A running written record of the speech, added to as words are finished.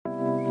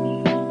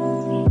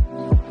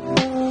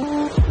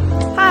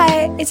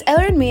It's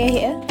Ella and Mia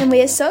here, and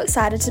we are so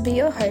excited to be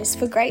your hosts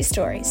for Great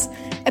Stories,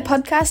 a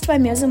podcast by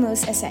Meals on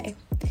Wheels SA.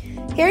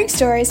 Hearing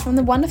stories from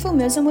the wonderful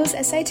Meals on Wheels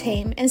SA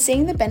team and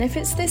seeing the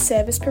benefits this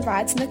service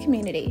provides in the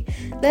community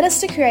led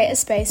us to create a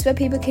space where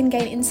people can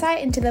gain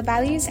insight into the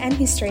values and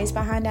histories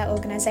behind our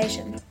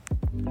organisation.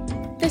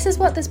 This is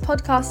what this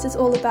podcast is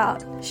all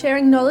about,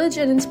 sharing knowledge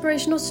and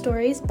inspirational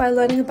stories by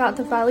learning about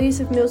the values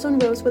of Meals on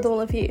Wheels with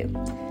all of you.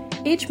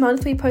 Each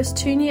month we post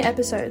 2 new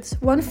episodes,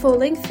 one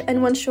full-length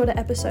and one shorter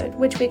episode,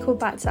 which we call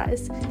Bite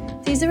Size.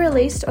 These are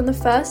released on the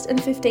 1st and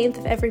 15th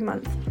of every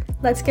month.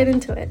 Let's get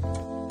into it.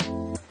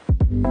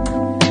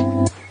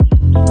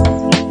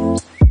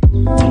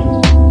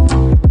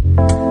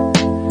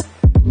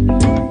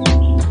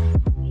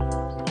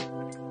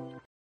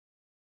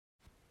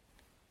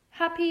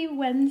 Happy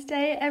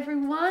Wednesday,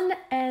 everyone,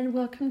 and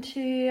welcome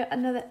to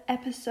another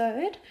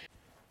episode.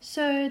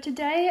 So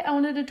today I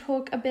wanted to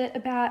talk a bit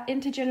about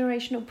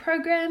intergenerational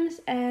programs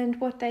and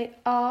what they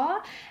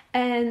are,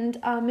 and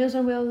Meals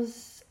on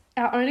Wheels,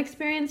 our own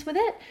experience with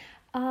it.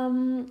 I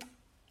want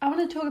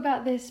to talk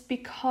about this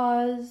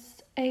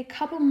because a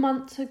couple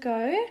months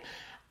ago,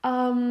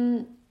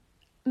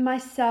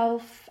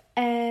 myself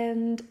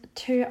and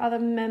 2 other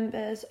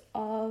members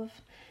of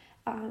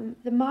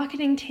the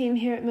marketing team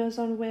here at Meals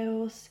on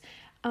Wheels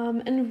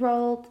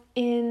enrolled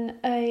in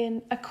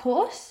a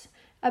course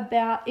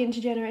about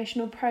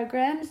intergenerational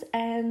programs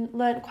and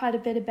learnt quite a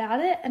bit about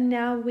it, and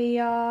now we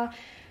are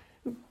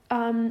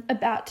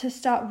about to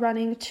start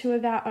running 2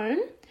 of our own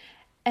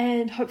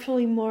and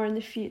hopefully more in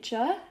the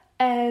future,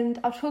 and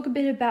I'll talk a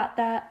bit about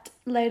that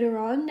later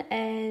on.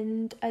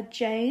 And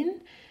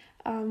Jane,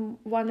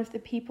 one of the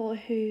people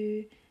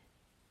who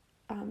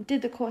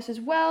did the course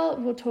as well,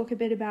 will talk a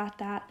bit about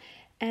that.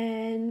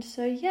 And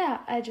so yeah,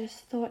 I just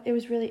thought it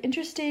was really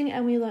interesting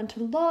and we learnt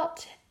a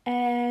lot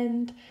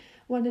and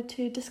wanted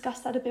to discuss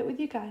that a bit with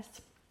you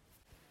guys.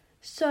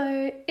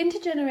 So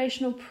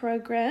intergenerational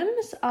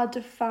programs are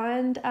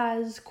defined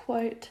as,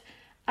 quote,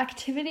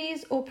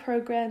 activities or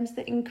programs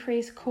that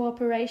increase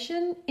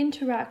cooperation,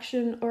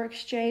 interaction, or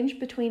exchange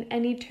between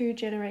any 2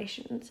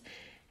 generations.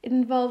 It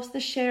involves the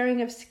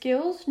sharing of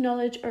skills,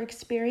 knowledge, or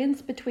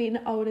experience between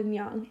old and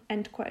young,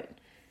 end quote.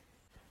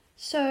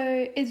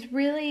 So it's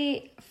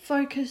really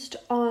focused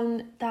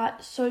on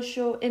that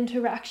social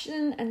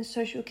interaction and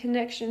social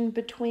connection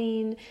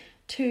between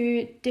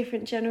 2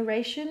 different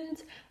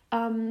generations.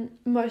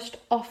 Most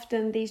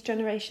often these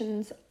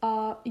generations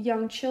are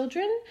young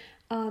children,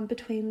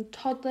 between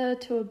toddler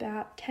to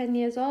about 10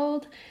 years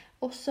old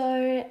or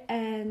so,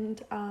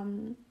 and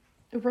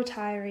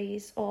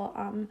retirees or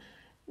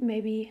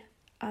maybe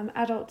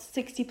adults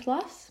 60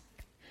 plus.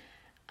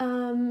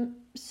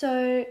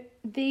 So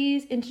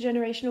these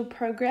intergenerational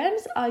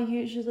programs are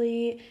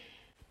usually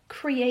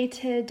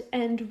created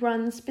and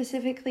run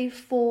specifically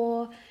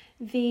for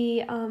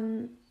the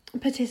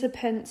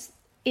participants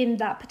in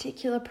that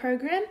particular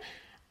program.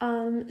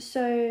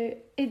 So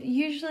it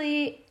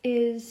usually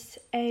is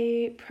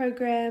a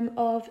program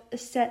of a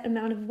set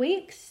amount of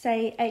weeks,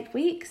 say 8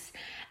 weeks,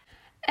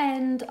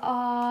 and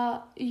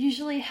are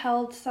usually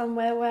held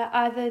somewhere where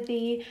either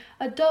the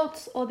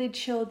adults or the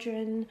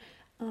children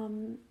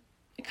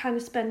kind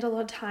of spend a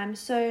lot of time.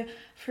 So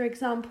for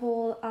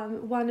example,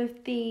 one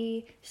of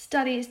the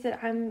studies that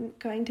I'm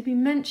going to be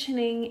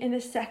mentioning in a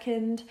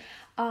second,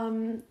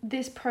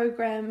 this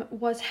program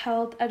was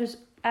held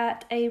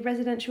at a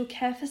residential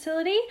care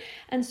facility,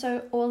 and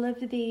so all of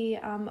the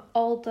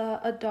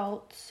older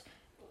adults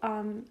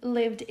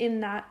lived in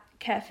that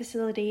care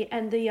facility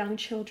and the young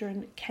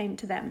children came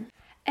to them.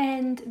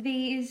 And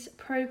these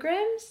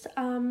programs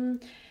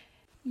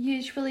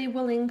usually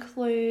will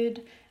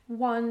include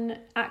one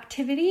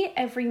activity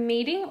every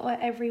meeting or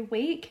every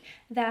week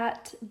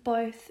that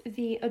both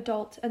the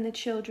adults and the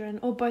children,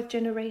 or both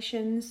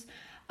generations,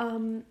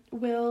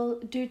 will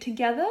do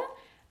together,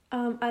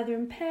 either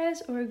in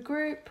pairs or a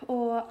group,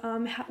 or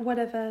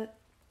whatever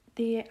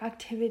the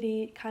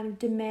activity kind of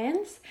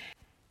demands.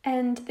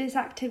 And this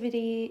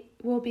activity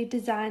will be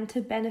designed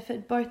to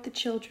benefit both the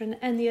children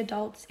and the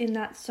adults in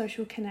that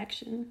social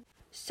connection.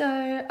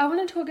 So I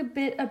want to talk a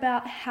bit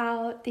about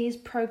how these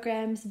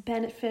programs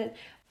benefit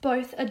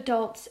both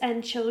adults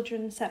and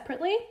children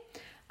separately.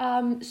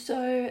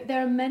 So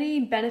there are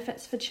many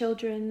benefits for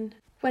children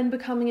when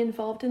becoming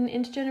involved in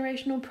an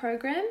intergenerational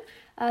program.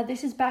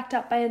 This is backed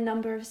up by a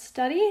number of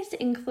studies,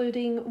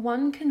 including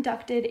one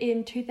conducted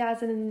in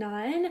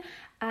 2009,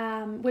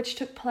 which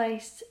took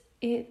place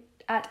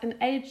at an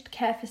aged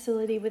care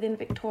facility within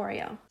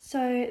Victoria.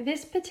 So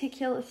this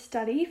particular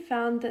study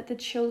found that the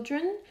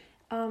children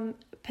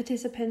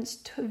participants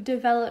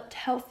developed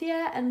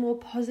healthier and more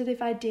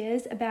positive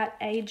ideas about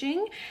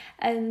aging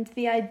and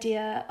the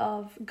idea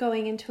of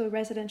going into a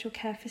residential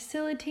care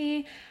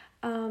facility,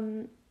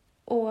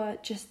 or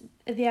just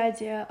the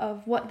idea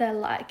of what they're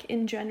like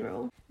in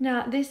general.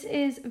 Now, this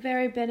is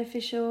very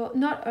beneficial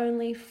not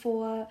only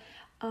for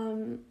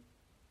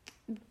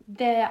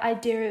their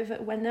idea of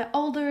it when they're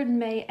older and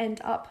may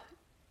end up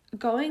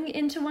going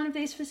into one of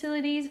these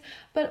facilities,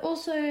 but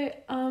also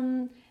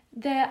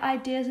their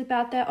ideas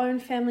about their own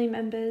family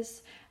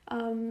members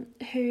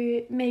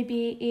who may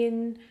be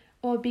in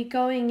or be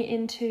going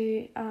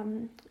into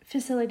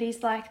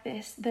facilities like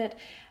this, that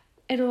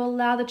it'll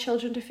allow the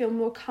children to feel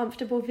more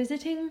comfortable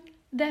visiting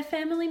their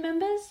family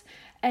members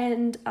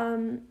and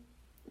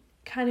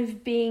kind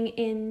of being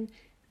in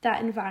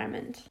that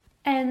environment.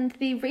 And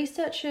the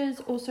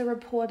researchers also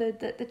reported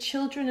that the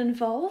children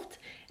involved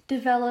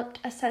developed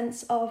a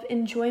sense of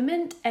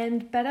enjoyment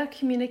and better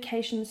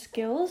communication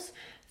skills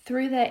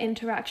through their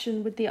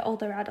interaction with the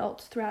older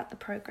adults throughout the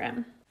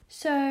program.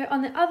 So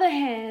on the other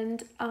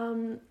hand,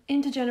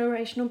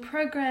 intergenerational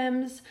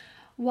programs,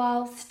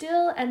 while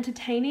still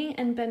entertaining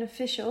and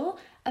beneficial,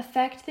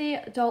 affect the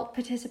adult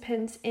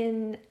participants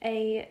in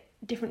a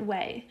different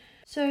way.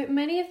 So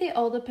many of the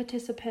older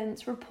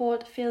participants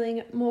report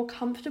feeling more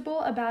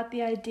comfortable about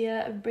the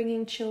idea of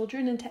bringing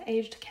children into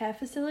aged care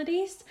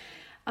facilities,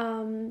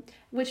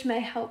 which may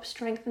help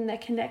strengthen their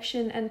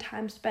connection and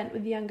time spent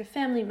with younger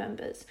family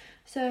members.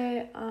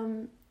 So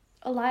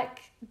like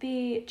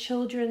the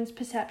children's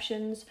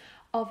perceptions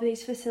of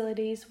these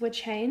facilities were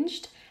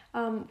changed,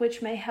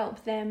 which may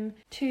help them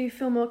to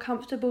feel more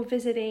comfortable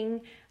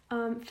visiting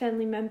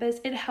family members.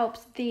 It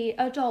helps the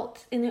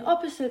adults in the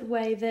opposite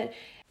way, that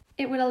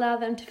it would allow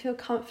them to feel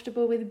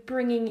comfortable with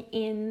bringing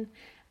in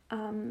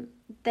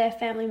their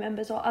family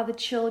members or other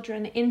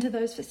children into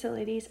those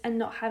facilities and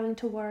not having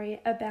to worry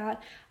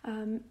about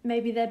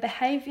maybe their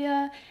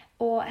behaviour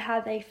or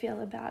how they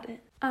feel about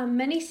it.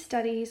 Many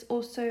studies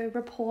also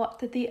report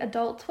that the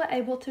adults were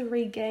able to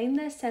regain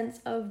their sense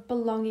of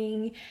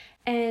belonging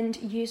and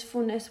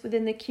usefulness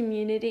within the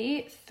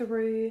community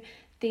through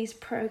these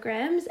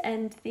programs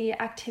and the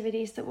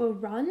activities that were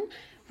run,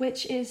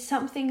 which is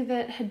something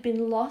that had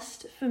been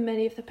lost for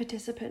many of the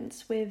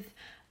participants with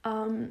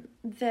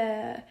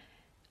their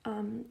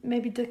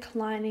maybe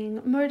declining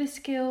motor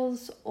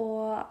skills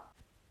or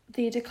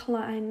the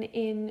decline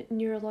in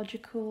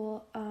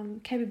neurological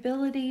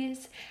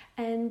capabilities.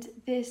 And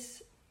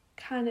this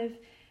kind of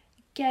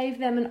gave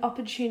them an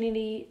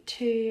opportunity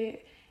to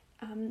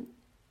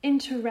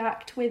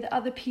interact with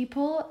other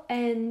people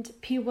and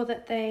people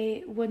that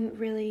they wouldn't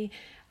really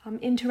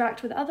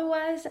interact with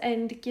otherwise,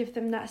 and give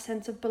them that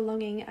sense of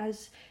belonging,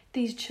 as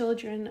these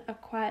children are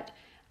quite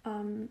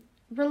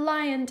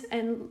reliant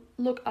and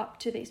look up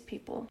to these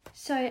people.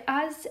 So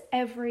as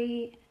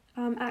every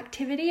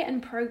activity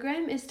and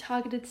program is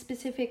targeted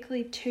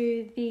specifically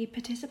to the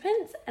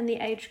participants and the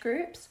age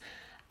groups,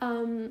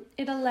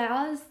 it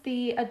allows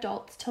the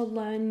adults to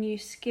learn new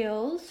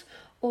skills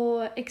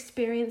or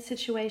experience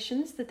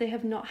situations that they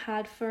have not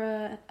had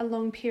for a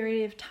long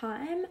period of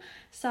time,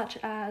 such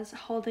as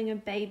holding a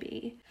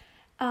baby.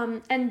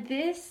 And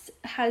this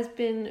has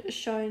been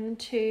shown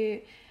to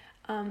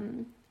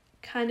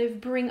kind of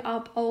bring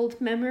up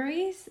old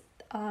memories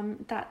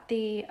that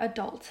the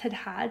adults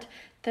had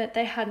that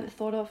they hadn't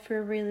thought of for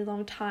a really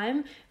long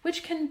time,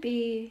 which can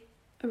be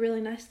a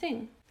really nice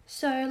thing.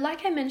 So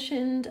like I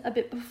mentioned a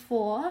bit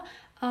before,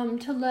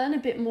 to learn a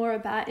bit more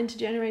about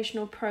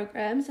intergenerational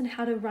programs and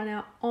how to run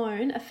our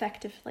own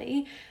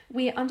effectively,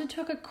 we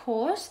undertook a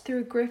course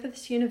through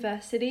Griffiths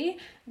University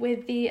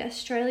with the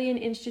Australian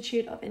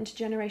Institute of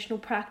Intergenerational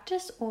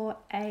Practice, or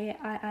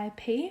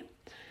AIIP.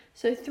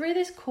 So through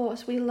this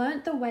course, we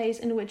learnt the ways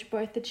in which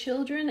both the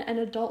children and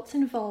adults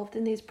involved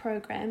in these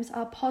programs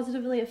are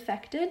positively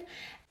affected,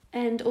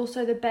 and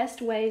also the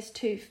best ways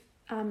to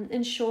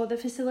ensure the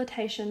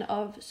facilitation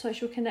of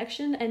social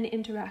connection and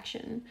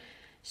interaction.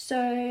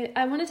 So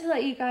I wanted to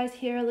let you guys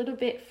hear a little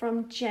bit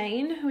from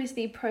Jane, who is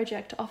the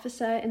project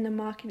officer in the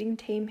marketing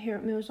team here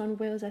at Meals on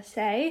Wheels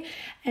SA,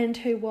 and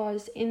who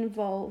was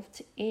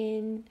involved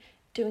in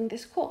doing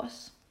this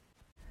course.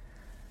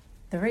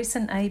 The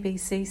recent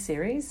ABC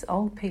series,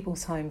 Old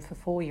People's Home for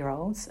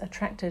 4-year-olds,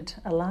 attracted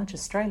a large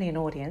Australian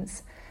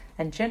audience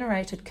and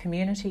generated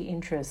community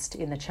interest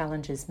in the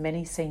challenges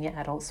many senior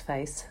adults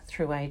face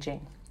through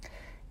ageing.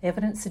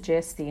 Evidence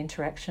suggests the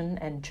interaction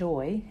and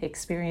joy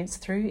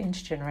experienced through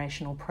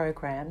intergenerational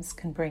programs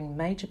can bring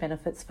major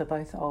benefits for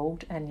both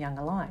old and young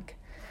alike.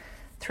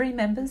 3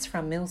 members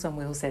from Meals on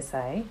Wheels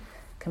SA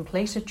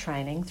completed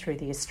training through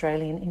the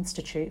Australian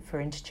Institute for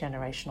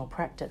Intergenerational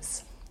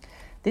Practice.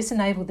 This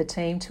enabled the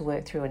team to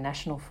work through a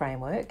national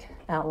framework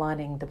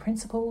outlining the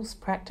principles,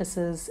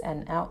 practices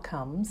and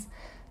outcomes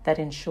that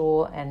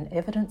ensure an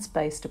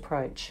evidence-based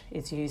approach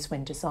is used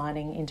when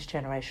designing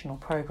intergenerational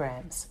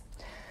programs.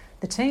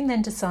 The team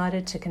then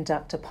decided to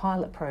conduct a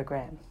pilot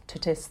program to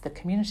test the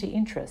community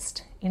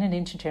interest in an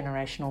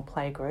intergenerational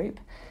playgroup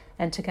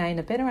and to gain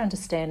a better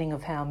understanding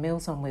of how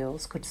Meals on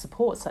Wheels could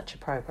support such a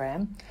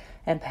program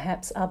and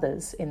perhaps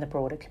others in the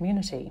broader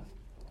community.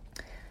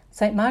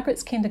 St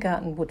Margaret's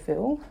Kindergarten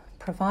Woodville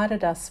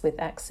provided us with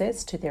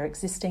access to their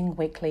existing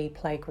weekly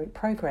playgroup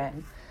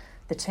program.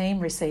 The team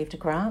received a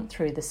grant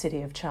through the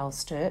City of Charles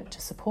Sturt to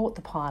support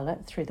the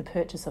pilot through the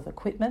purchase of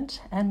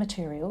equipment and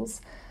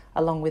materials,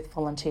 along with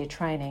volunteer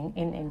training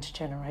in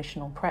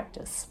intergenerational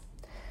practice.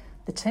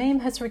 The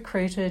team has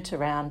recruited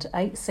around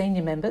 8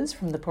 senior members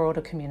from the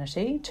broader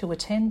community to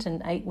attend an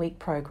 8-week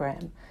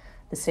program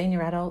The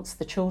senior adults,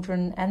 the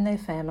children and their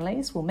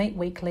families will meet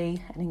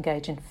weekly and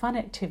engage in fun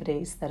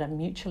activities that are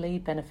mutually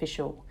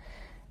beneficial.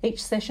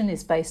 Each session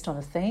is based on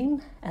a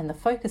theme, and the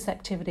focus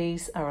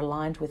activities are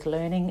aligned with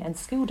learning and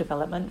skill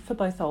development for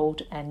both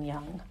old and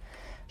young.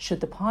 Should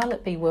the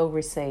pilot be well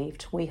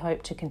received, we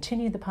hope to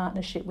continue the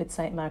partnership with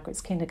St Margaret's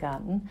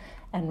Kindergarten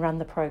and run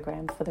the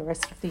program for the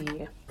rest of the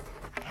year.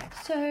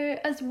 So,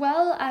 as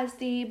well as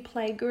the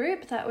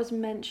playgroup that was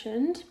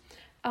mentioned,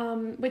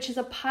 which is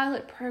a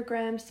pilot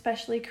program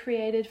specially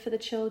created for the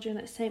children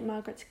at St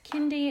Margaret's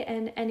Kindy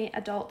and any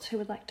adults who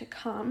would like to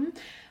come,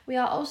 we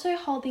are also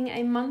holding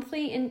a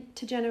monthly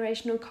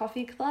intergenerational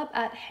coffee club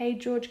at Hey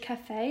George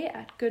Cafe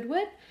at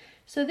Goodwood.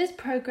 So this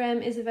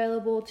program is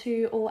available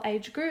to all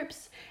age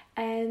groups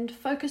and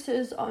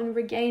focuses on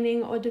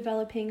regaining or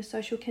developing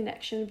social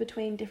connection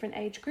between different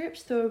age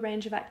groups through a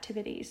range of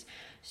activities.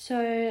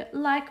 So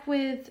like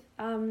with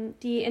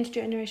the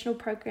intergenerational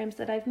programs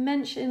that I've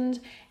mentioned,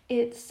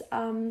 it's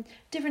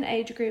different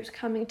age groups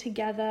coming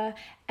together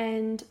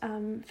and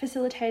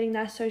facilitating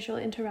that social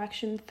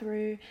interaction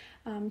through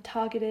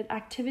targeted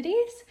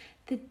activities.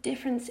 The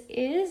difference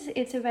is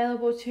it's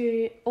available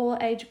to all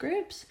age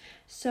groups,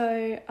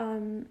 so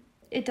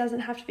it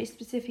doesn't have to be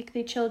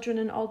specifically children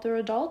and older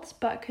adults,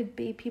 but could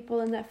be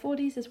people in their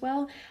 40s as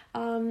well,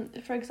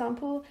 for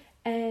example,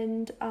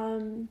 and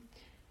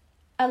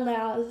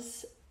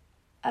allows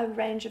a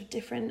range of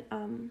different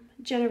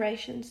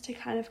generations to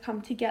kind of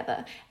come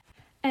together.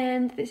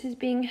 And this is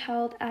being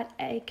held at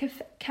a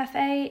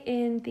cafe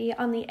in the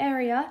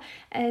area,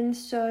 and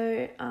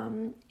so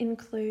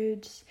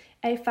includes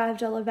a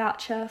 $5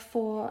 voucher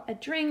for a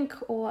drink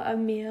or a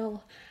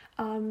meal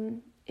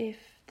if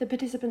the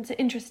participants are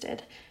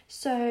interested.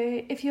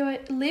 So if you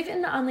live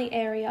in the Unley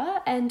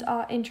area and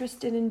are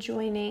interested in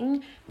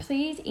joining,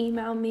 please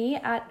email me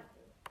at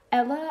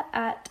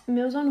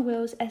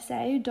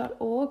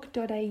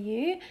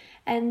ella@millsonwheelssa.org.au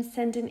and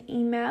send an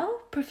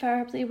email,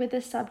 preferably with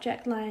the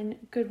subject line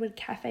Goodwood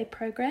Cafe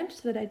Program,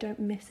 so that I don't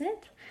miss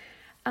it.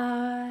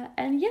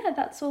 And yeah,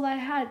 that's all I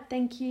had.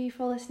 Thank you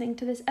for listening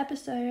to this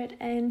episode,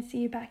 and see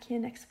you back here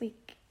next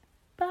week.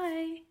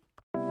 Bye.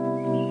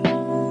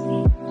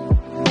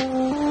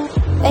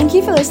 Thank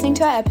you for listening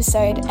to our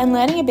episode and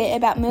learning a bit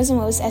about Mills &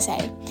 Wills SA.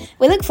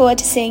 We look forward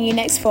to seeing you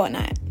next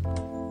fortnight.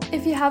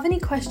 If you have any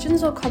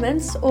questions or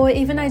comments, or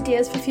even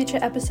ideas for future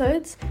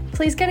episodes,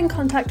 please get in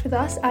contact with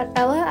us at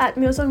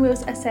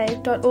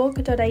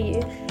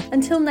ella@millsonwheelssa.org.au.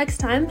 Until next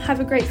time, have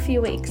a great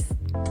few weeks.